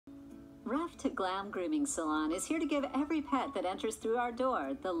Ruff2Glam Grooming Salon is here to give every pet that enters through our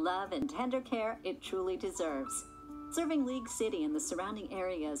door the love and tender care it truly deserves. Serving League City and the surrounding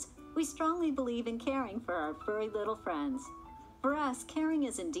areas, we strongly believe in caring for our furry little friends. For us, caring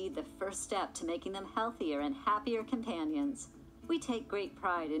is indeed the first step to making them healthier and happier companions. We take great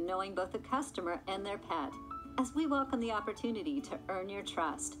pride in knowing both the customer and their pet, as we welcome the opportunity to earn your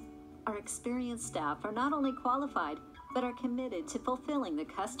trust. Our experienced staff are not only qualified, but are committed to fulfilling the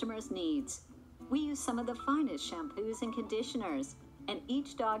customer's needs. We use some of the finest shampoos and conditioners, and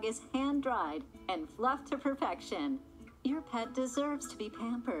each dog is hand-dried and fluffed to perfection. Your pet deserves to be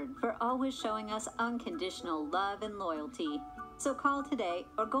pampered for always showing us unconditional love and loyalty. So call today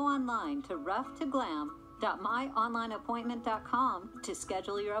or go online to ruff2glam.myonlineappointment.com to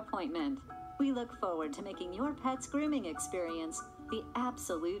schedule your appointment. We look forward to making your pet's grooming experience the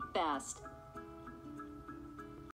absolute best.